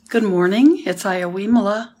Good morning, it's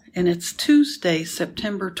Iowimala, and it's Tuesday,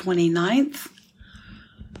 September 29th,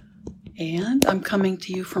 and I'm coming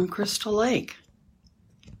to you from Crystal Lake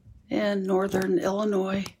in northern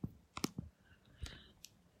Illinois.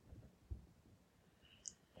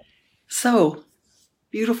 So,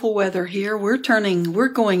 beautiful weather here. We're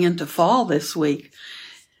going into fall this week,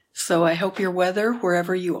 so I hope your weather,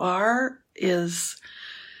 wherever you are, is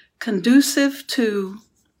conducive to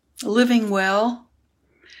living well.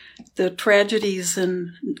 The tragedies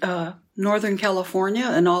in Northern California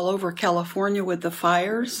and all over California with the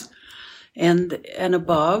fires and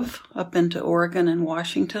above, up into Oregon and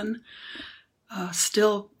Washington,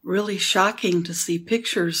 still really shocking to see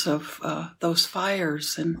pictures of those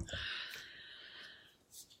fires. And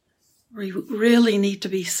we really need to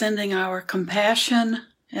be sending our compassion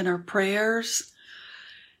and our prayers,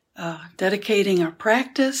 dedicating our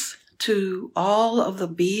practice to all of the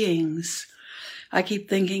beings. I keep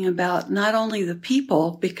thinking about not only the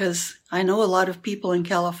people, because I know a lot of people in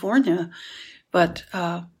California, but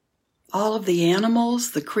all of the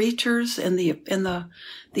animals, the creatures, and the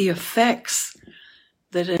effects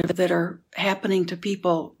that are happening to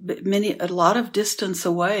people, a lot of distance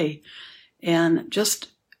away, and it just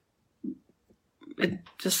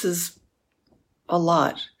is a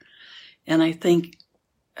lot. And I think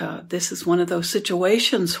this is one of those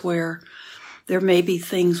situations where there may be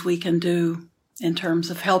things we can do in terms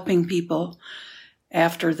of helping people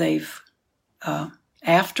after the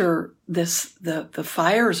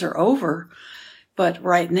fires are over. But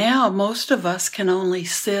right now, most of us can only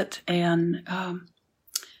sit and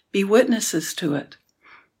be witnesses to it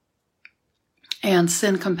and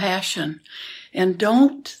send compassion. And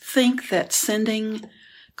don't think that sending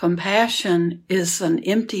compassion is an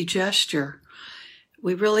empty gesture.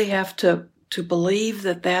 We really have to believe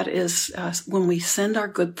that is when we send our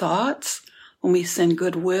good thoughts, when we send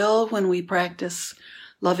goodwill, when we practice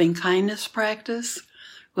loving kindness practice,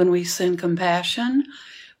 when we send compassion,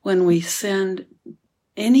 when we send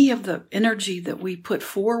any of the energy that we put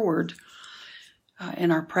forward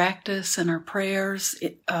in our practice, in our prayers,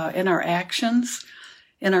 in our actions,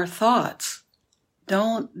 in our thoughts.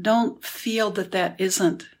 Don't feel that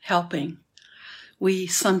isn't helping. We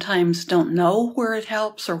sometimes don't know where it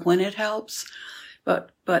helps or when it helps,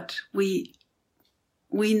 but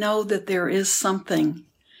we know that there is something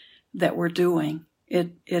that we're doing.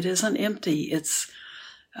 It isn't empty. It's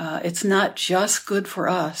not just good for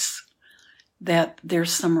us. That there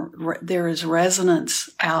is resonance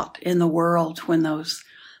out in the world when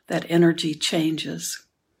that energy changes.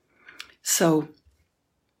 So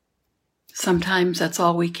sometimes that's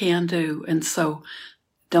all we can do, and so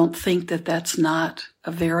don't think that that's not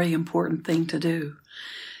a very important thing to do.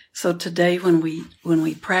 So today when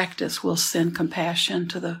we practice, we'll send compassion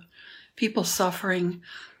to the people suffering,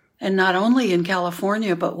 and not only in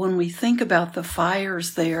California, but when we think about the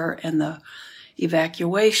fires there and the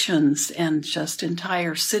evacuations and just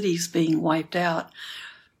entire cities being wiped out,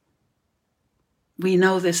 we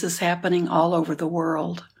know this is happening all over the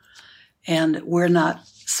world, and we're not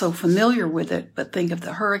so familiar with it, but think of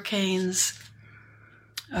the hurricanes,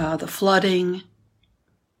 the flooding.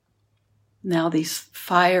 Now these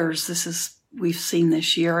fires, we've seen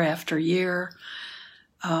this year after year,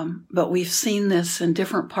 but we've seen this in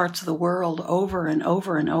different parts of the world over and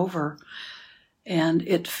over and over, and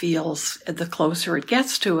it feels, the closer it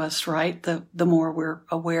gets to us, right, the more we're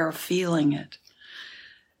aware of feeling it.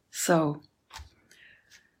 So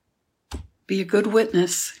be a good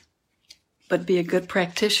witness, but be a good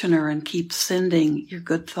practitioner and keep sending your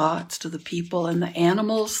good thoughts to the people and the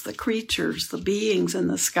animals, the creatures, the beings in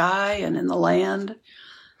the sky and in the land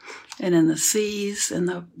and in the seas and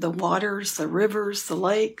the waters, the rivers, the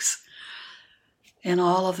lakes, and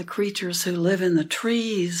all of the creatures who live in the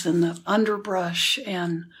trees and the underbrush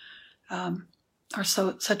and are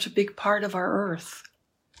such a big part of our earth.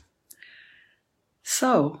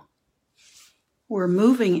 So we're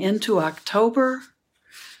moving into October.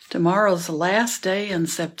 Tomorrow's the last day in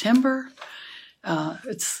September.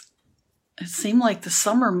 It seemed like the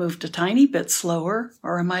summer moved a tiny bit slower,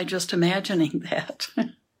 or am I just imagining that?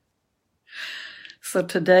 So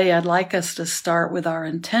today I'd like us to start with our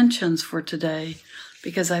intentions for today,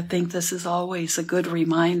 because I think this is always a good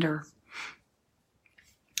reminder.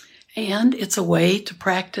 And it's a way to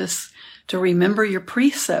practice, to remember your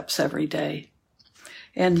precepts every day.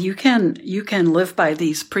 And you can live by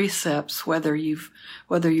these precepts, whether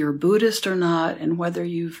you're Buddhist or not, and whether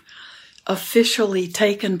you've officially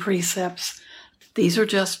taken precepts. These are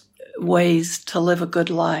just ways to live a good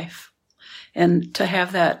life, and to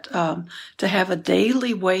have a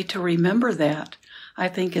daily way to remember that, I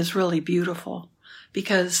think, is really beautiful.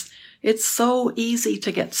 because it's so easy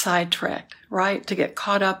to get sidetracked, right? To get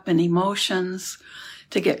caught up in emotions,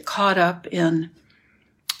 to get caught up in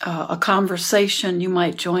a conversation. You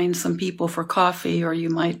might join some people for coffee, or you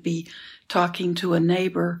might be talking to a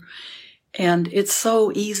neighbor. And it's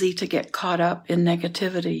so easy to get caught up in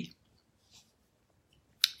negativity.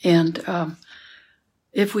 And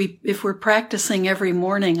if we're practicing every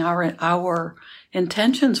morning our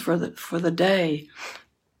intentions for the day,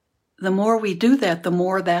 the more we do that, the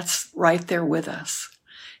more that's right there with us,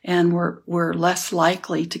 and we're less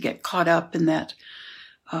likely to get caught up in that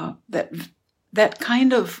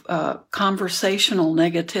kind of conversational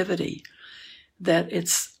negativity.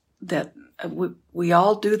 We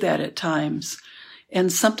all do that at times.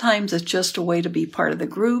 And sometimes it's just a way to be part of the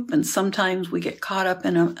group. And sometimes we get caught up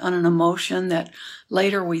on an emotion that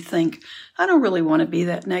later we think, I don't really want to be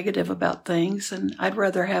that negative about things. And I'd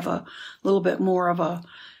rather have a little bit more of a,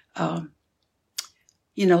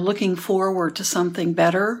 looking forward to something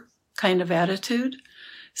better kind of attitude.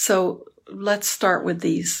 So let's start with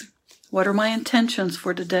these. What are my intentions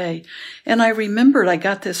for today? And I remembered I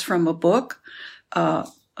got this from a book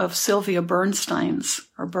of Sylvia Boorstein.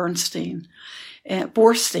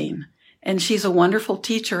 And she's a wonderful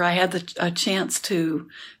teacher. I had a chance to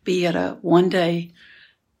be at a one-day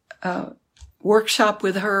workshop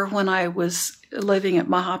with her when I was living at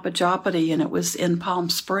Mahapajapati, and it was in Palm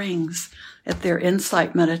Springs at their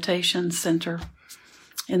Insight Meditation Center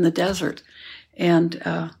in the desert. And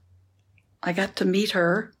I got to meet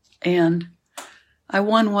her, and I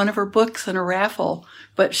won one of her books in a raffle.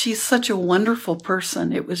 But she's such a wonderful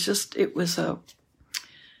person. It's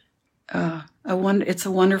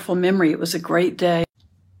a wonderful memory. It was a great day.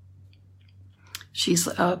 She's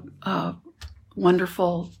a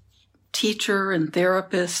wonderful teacher and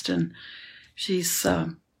therapist, and she's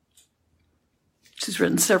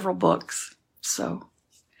written several books. So,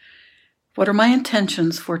 what are my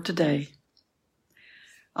intentions for today?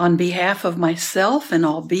 On behalf of myself and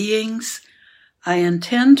all beings, I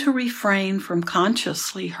intend to refrain from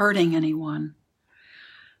consciously hurting anyone.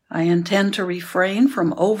 I intend to refrain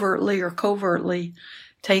from overtly or covertly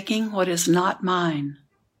taking what is not mine.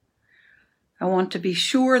 I want to be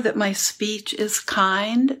sure that my speech is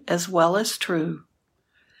kind as well as true.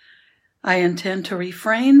 I intend to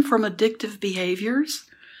refrain from addictive behaviors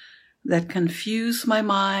that confuse my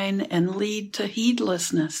mind and lead to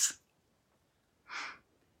heedlessness.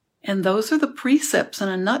 And those are the precepts in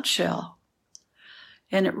a nutshell.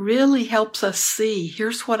 And it really helps us see,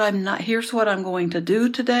 here's what I'm going to do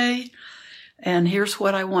today, and here's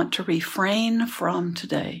what I want to refrain from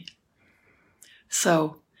today.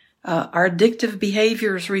 So, our addictive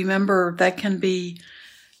behaviors, remember, that can be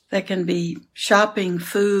shopping,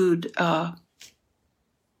 food,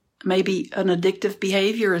 maybe an addictive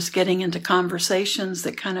behavior is getting into conversations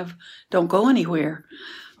that kind of don't go anywhere,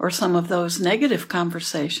 or some of those negative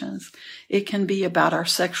conversations. It can be about our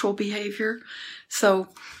sexual behavior. So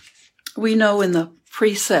we know in the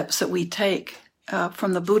precepts that we take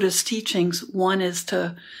from the Buddha's teachings, one is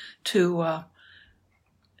to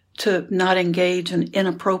not engage in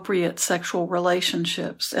inappropriate sexual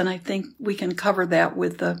relationships. And I think we can cover that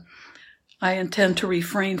with I intend to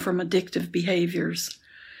refrain from addictive behaviors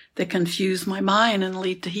that confuse my mind and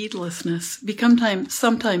lead to heedlessness.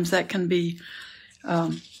 Sometimes that can be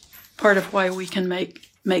part of why we can make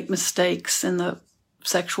mistakes in the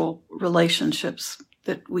sexual relationships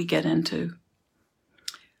that we get into.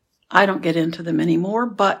 I don't get into them anymore,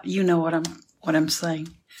 but you know what I'm saying.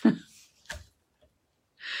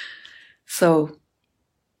 So,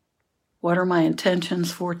 what are my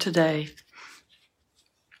intentions for today?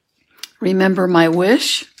 Remember my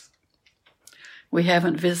wish. We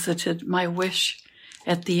haven't visited my wish.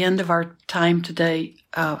 At the end of our time today,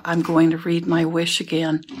 I'm going to read my wish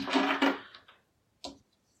again.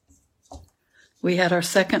 We had our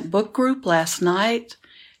second book group last night,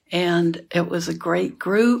 and it was a great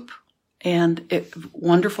group, and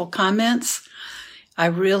wonderful comments. I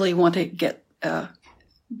really want to get,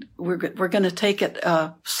 we're going to take it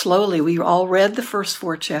slowly. We all read the first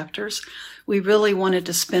 4 chapters. We really wanted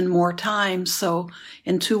to spend more time, so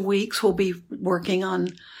in 2 weeks we'll be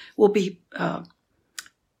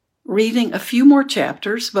reading a few more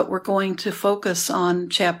chapters, but we're going to focus on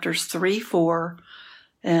chapters 3, 4,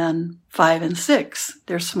 and 5 and 6.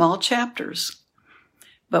 They're small chapters,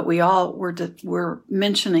 but we're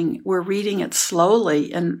reading it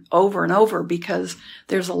slowly and over because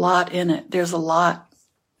there's a lot in it. There's a lot.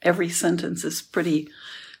 Every sentence is pretty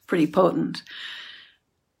potent.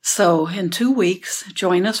 So in 2 weeks,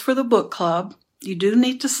 join us for the book club. You do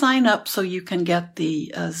need to sign up so you can get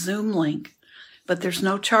the Zoom link, but there's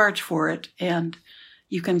no charge for it. And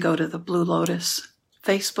you can go to the Blue Lotus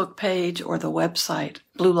Facebook page or the website,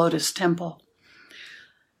 Blue Lotus Temple.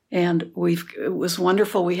 And it was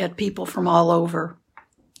wonderful. We had people from all over.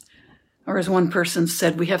 Or as one person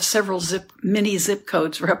said, we have several mini zip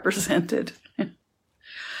codes represented.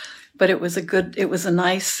 But it was a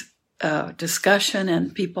nice discussion,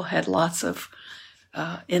 and people had lots of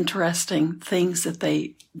interesting things that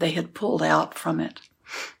they had pulled out from it.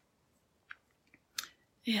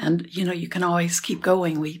 And, you can always keep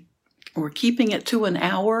going. We're keeping it to an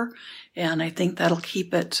hour, and I think that'll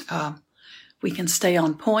keep it, we can stay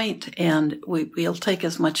on point, and we'll take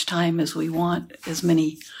as much time as we want, as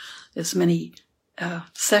many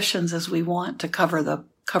sessions as we want to cover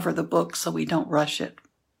the book, so we don't rush it.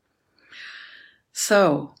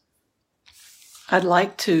 So, I'd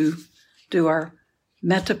like to do our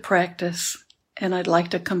metta practice, and I'd like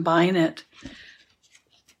to combine it.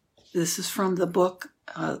 This is from the book,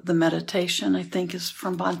 the meditation, I think, is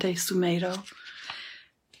from Bhante Sumedho.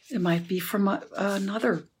 It might be from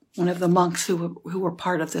another one of the monks who were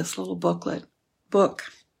part of this little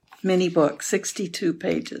mini book, 62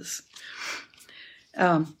 pages.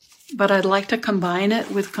 But I'd like to combine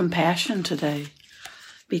it with compassion today,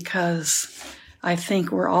 because I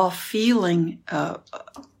think we're all feeling,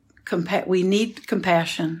 we need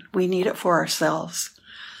compassion. We need it for ourselves,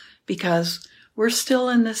 because we're still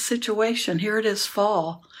in this situation. Here it is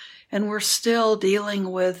fall, and we're still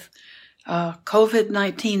dealing with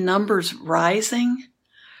COVID-19 numbers rising,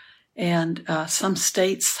 and some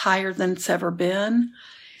states higher than it's ever been.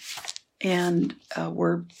 And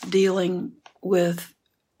we're dealing with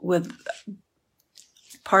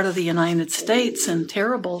part of the United States and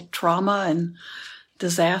terrible trauma and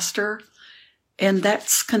disaster. And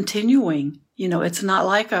that's continuing. It's not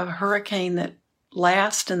like a hurricane that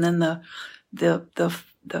lasts and then the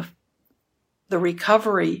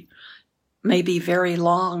recovery may be very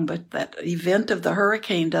long, but that event of the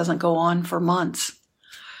hurricane doesn't go on for months.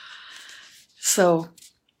 So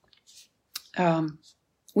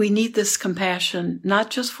we need this compassion, not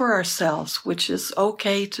just for ourselves, which is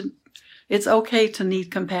it's okay to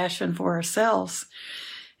need compassion for ourselves.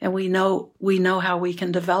 And we know how we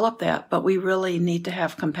can develop that, but we really need to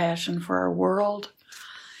have compassion for our world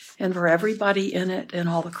and for everybody in it and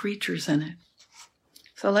all the creatures in it.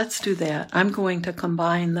 So let's do that. I'm going to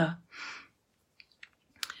combine the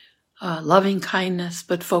loving kindness,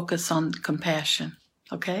 but focus on compassion.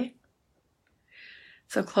 Okay?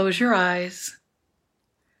 So close your eyes.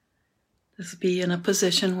 Just be in a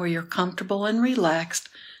position where you're comfortable and relaxed.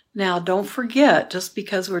 Now, don't forget, just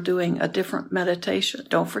because we're doing a different meditation,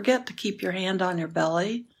 don't forget to keep your hand on your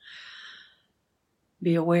belly.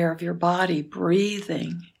 Be aware of your body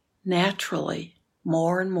breathing naturally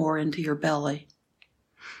more and more into your belly.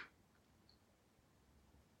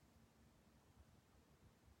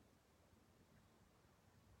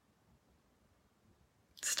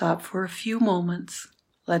 Stop for a few moments.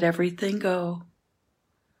 Let everything go.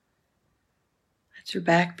 Let your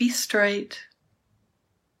back be straight.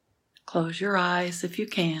 Close your eyes if you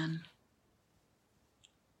can.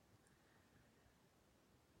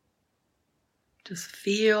 Just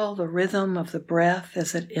feel the rhythm of the breath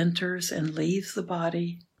as it enters and leaves the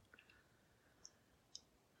body.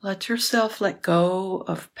 Let yourself let go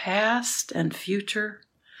of past and future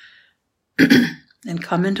and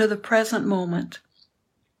come into the present moment,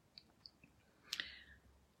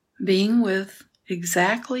 being with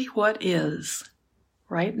exactly what is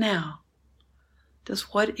right now.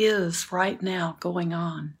 Just what is right now going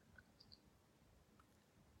on.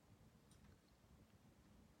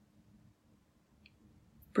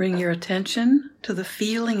 Bring your attention to the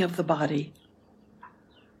feeling of the body,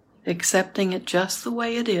 accepting it just the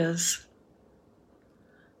way it is,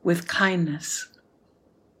 with kindness.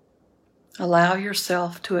 Allow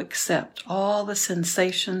yourself to accept all the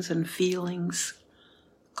sensations and feelings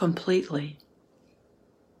completely.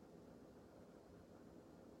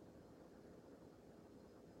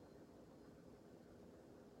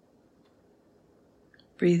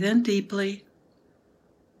 Breathe in deeply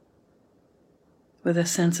with a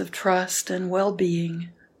sense of trust and well-being.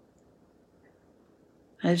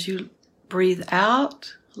 As you breathe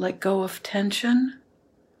out, let go of tension,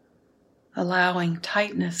 allowing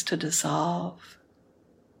tightness to dissolve.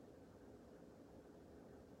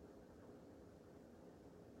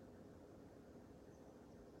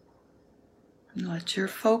 And let your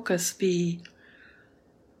focus be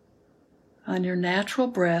on your natural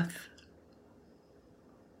breath,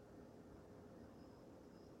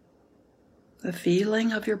 the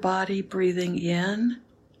feeling of your body breathing in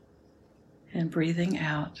and breathing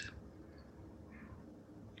out.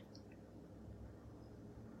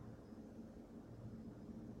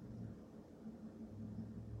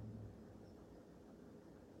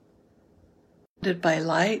 by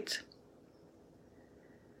light.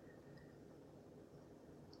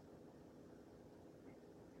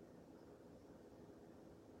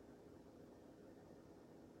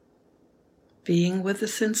 Being with the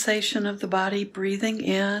sensation of the body, breathing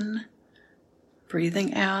in,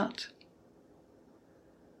 breathing out.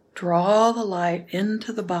 Draw the light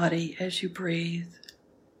into the body as you breathe.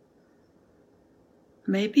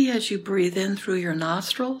 Maybe as you breathe in through your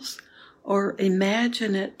nostrils, or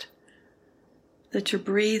imagine it that you're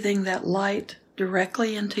breathing that light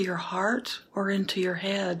directly into your heart or into your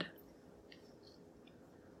head.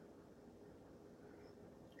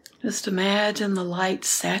 Just imagine the light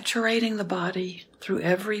saturating the body through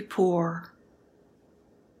every pore.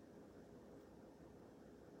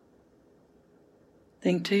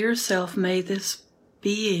 Think to yourself, may this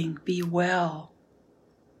being be well.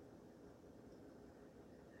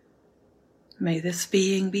 May this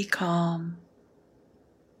being be calm.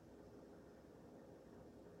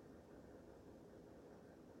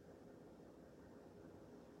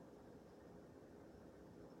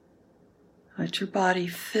 Let your body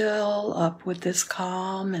fill up with this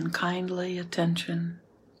calm and kindly attention.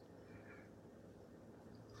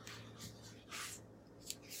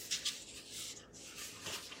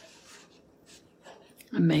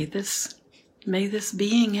 And may this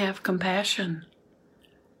being have compassion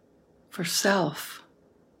for self.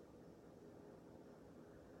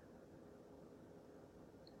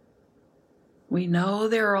 We know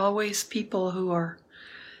there are always people who are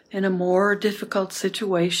in a more difficult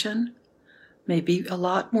situation, maybe a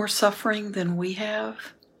lot more suffering than we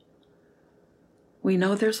have. We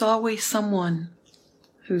know there's always someone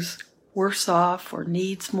who's worse off or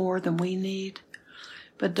needs more than we need.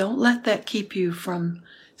 But don't let that keep you from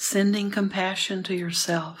sending compassion to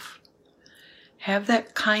yourself. Have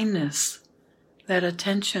that kindness, that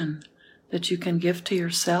attention that you can give to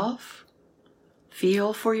yourself.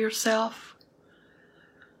 Feel for yourself.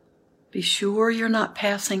 Be sure you're not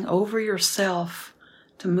passing over yourself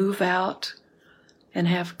to move out and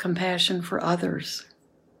have compassion for others.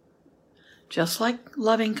 Just like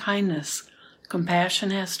loving kindness,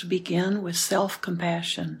 compassion has to begin with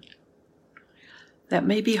self-compassion. That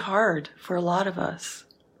may be hard for a lot of us,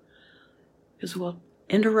 because we'll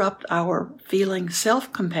interrupt our feeling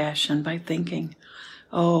self-compassion by thinking,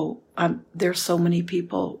 there's so many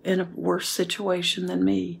people in a worse situation than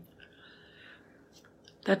me.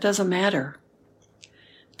 That doesn't matter.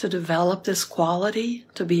 To develop this quality,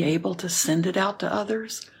 to be able to send it out to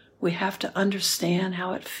others, we have to understand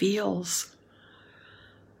how it feels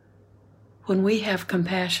when we have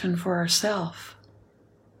compassion for ourselves.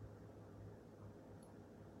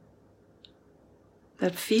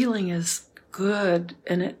 That feeling is good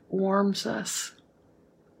and it warms us.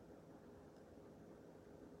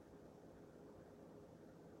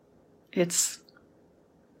 It's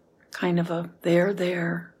kind of a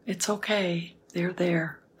there, it's okay,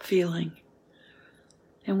 there feeling.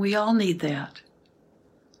 And we all need that.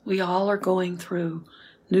 We all are going through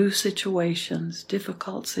new situations,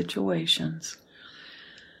 difficult situations.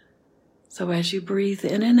 So as you breathe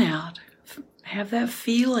in and out, have that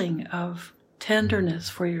feeling of tenderness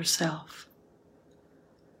for yourself.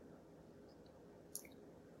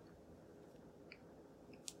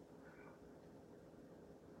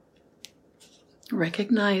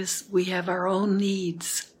 Recognize we have our own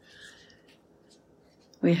needs.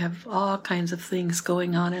 We have all kinds of things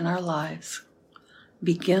going on in our lives.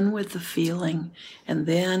 Begin with the feeling, and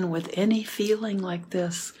then with any feeling like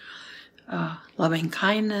this, loving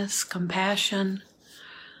kindness, compassion,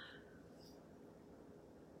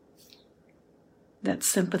 that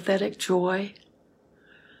sympathetic joy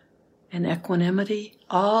and equanimity,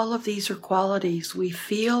 all of these are qualities we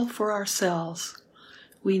feel for ourselves.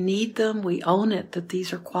 We need them, we own it, that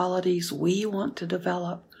these are qualities we want to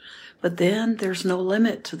develop. But then there's no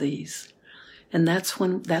limit to these. And that's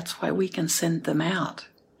why we can send them out.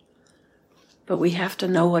 But we have to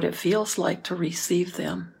know what it feels like to receive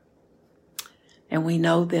them. And we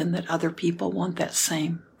know then that other people want that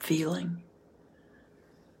same feeling.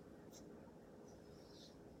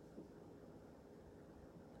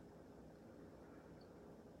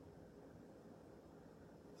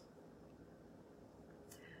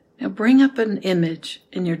 Now bring up an image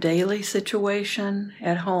in your daily situation,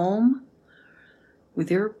 at home,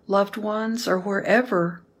 with your loved ones, or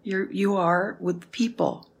wherever you are with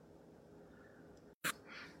people.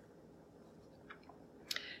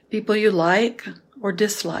 People you like or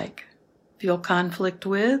dislike, feel conflict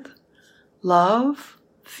with, love,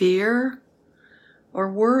 fear,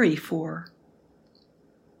 or worry for.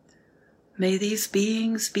 May these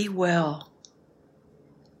beings be well.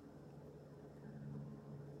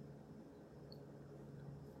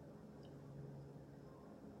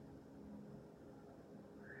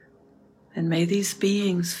 And may these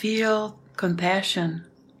beings feel compassion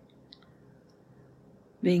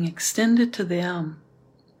being extended to them.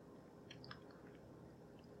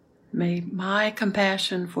 May my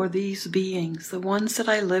compassion for these beings, the ones that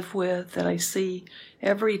I live with, that I see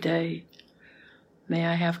every day, may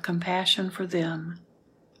I have compassion for them.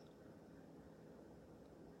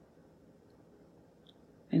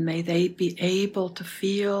 And may they be able to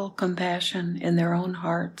feel compassion in their own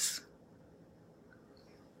hearts.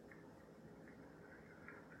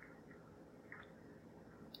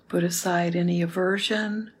 Put aside any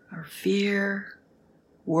aversion or fear,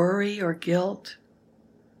 worry or guilt.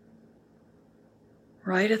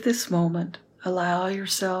 Right at this moment, allow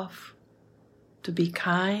yourself to be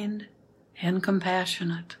kind and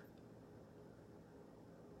compassionate.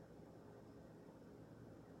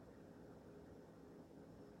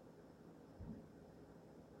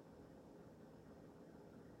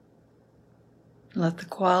 Let the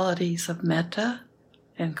qualities of metta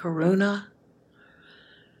and karuna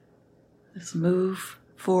just move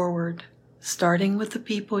forward, starting with the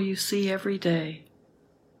people you see every day.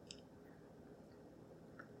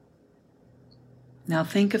 Now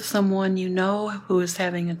think of someone you know who is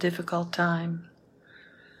having a difficult time.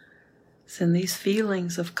 Send these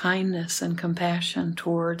feelings of kindness and compassion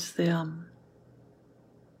towards them.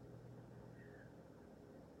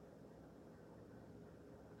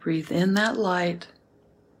 Breathe in that light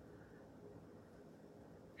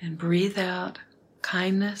and breathe out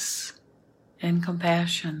kindness and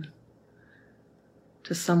compassion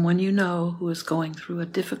to someone you know who is going through a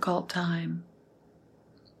difficult time.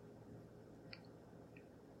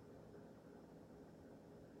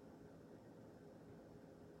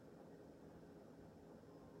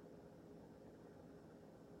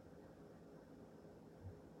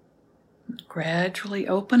 Gradually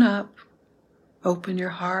open up. Open your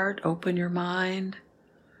heart, open your mind.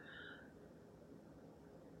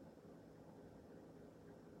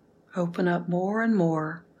 Open up more and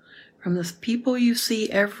more from the people you see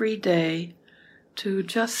every day to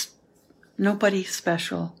just nobody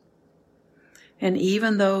special. And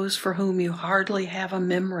even those for whom you hardly have a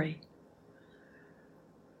memory.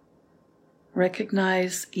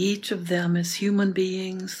 Recognize each of them as human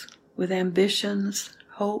beings with ambitions,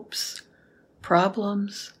 hopes,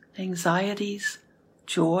 problems, anxieties,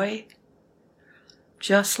 joy,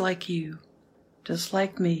 just like you, just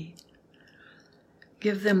like me.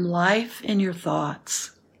 Give them life in your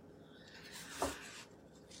thoughts.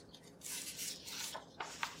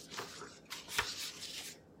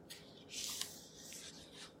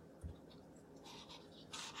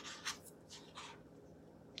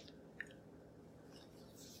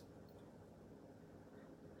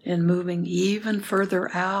 And moving even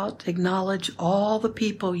further out, acknowledge all the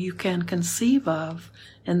people you can conceive of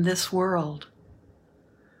in this world.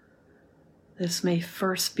 This may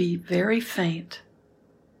first be very faint,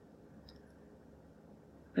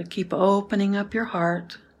 but keep opening up your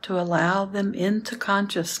heart to allow them into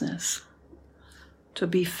consciousness, to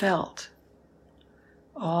be felt.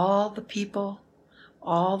 All the people,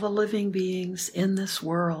 all the living beings in this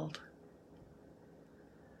world.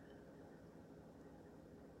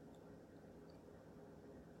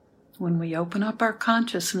 When we open up our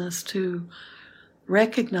consciousness to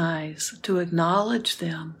recognize, to acknowledge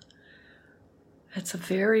them, it's a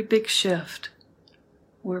very big shift.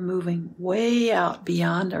 We're moving way out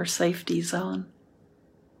beyond our safety zone,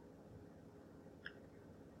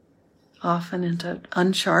 often into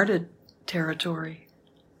uncharted territory.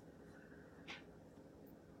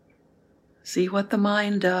 See what the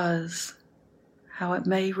mind does, how it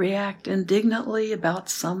may react indignantly about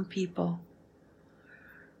some people.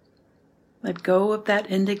 Let go of that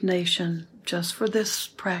indignation just for this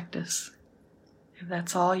practice, if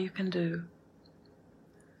that's all you can do.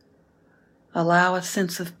 Allow a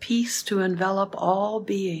sense of peace to envelop all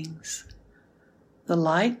beings, the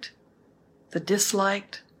liked, the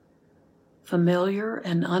disliked, familiar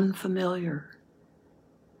and unfamiliar.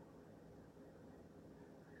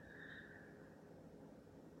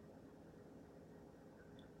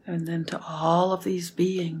 And then to all of these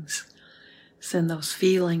beings, send those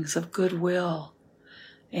feelings of goodwill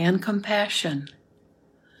and compassion,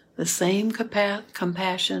 the same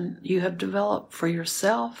compassion you have developed for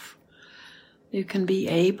yourself. You can be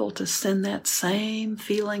able to send that same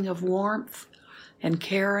feeling of warmth and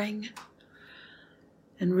caring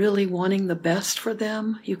and really wanting the best for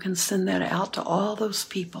them. You can send that out to all those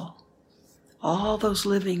people, all those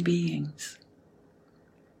living beings.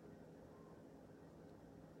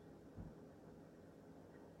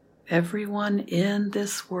 Everyone in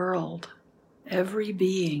this world, every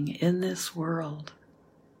being in this world.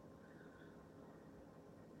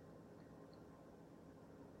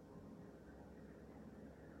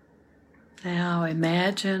 Now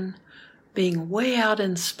imagine being way out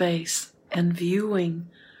in space and viewing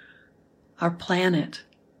our planet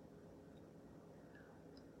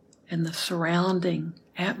and the surrounding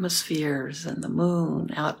atmospheres and the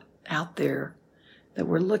moon out there, that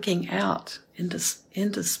we're looking out into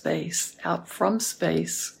space, out from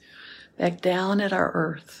space, back down at our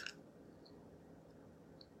Earth.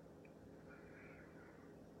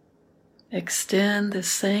 Extend the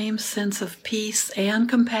same sense of peace and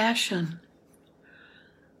compassion.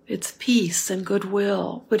 It's peace and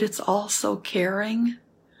goodwill, but it's also caring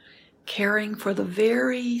for the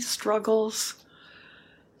very struggles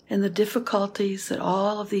and the difficulties that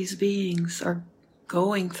all of these beings are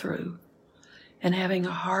going through, and having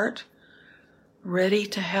a heart ready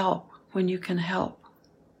to help when you can help.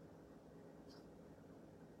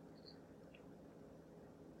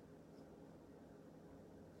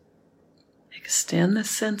 Extend the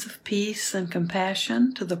sense of peace and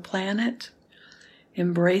compassion to the planet,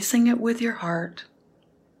 embracing it with your heart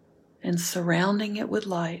and surrounding it with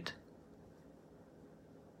light.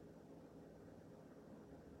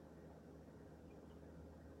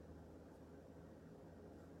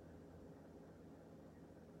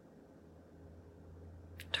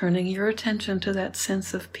 Turning your attention to that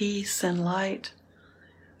sense of peace and light,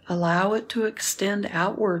 allow it to extend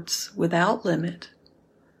outwards without limit.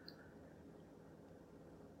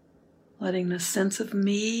 Letting the sense of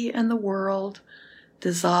me and the world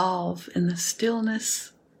dissolve in the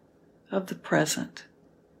stillness of the present.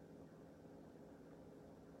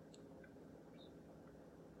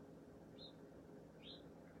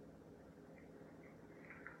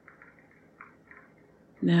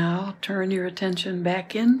 Now turn your attention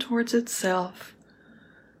back in towards itself,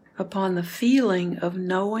 upon the feeling of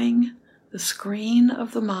knowing the screen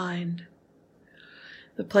of the mind,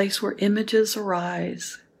 the place where images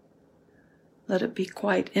arise. Let it be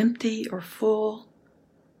quite empty or full,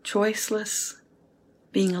 choiceless,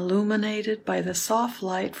 being illuminated by the soft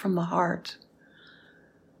light from the heart,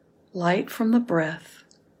 light from the breath.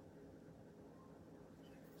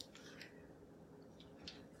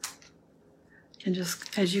 And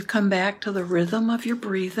just as you come back to the rhythm of your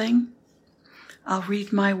breathing, I'll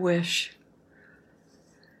read my wish.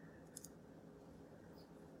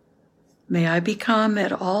 May I become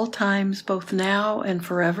at all times, both now and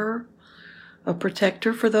forever, a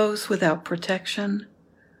protector for those without protection,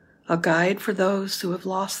 a guide for those who have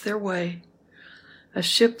lost their way, a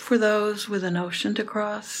ship for those with an ocean to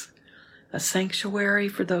cross, a sanctuary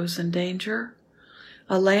for those in danger,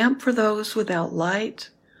 a lamp for those without light,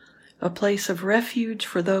 a place of refuge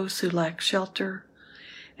for those who lack shelter,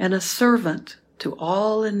 and a servant to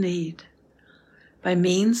all in need. By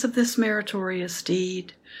means of this meritorious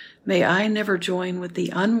deed, may I never join with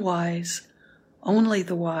the unwise, only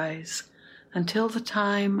the wise, until the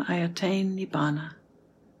time I attain Nibbana.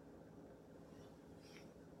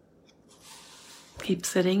 Keep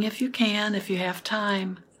sitting if you can, if you have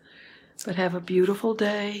time, but have a beautiful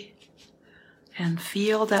day and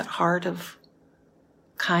feel that heart of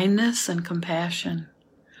kindness and compassion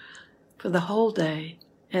for the whole day,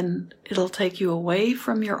 and it'll take you away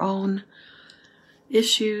from your own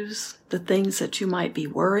issues, the things that you might be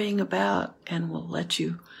worrying about, and will let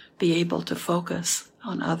you be able to focus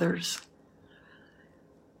on others.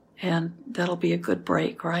 And that'll be a good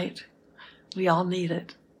break, right? We all need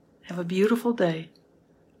it. Have a beautiful day.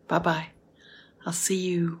 Bye-bye. I'll see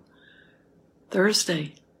you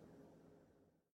Thursday.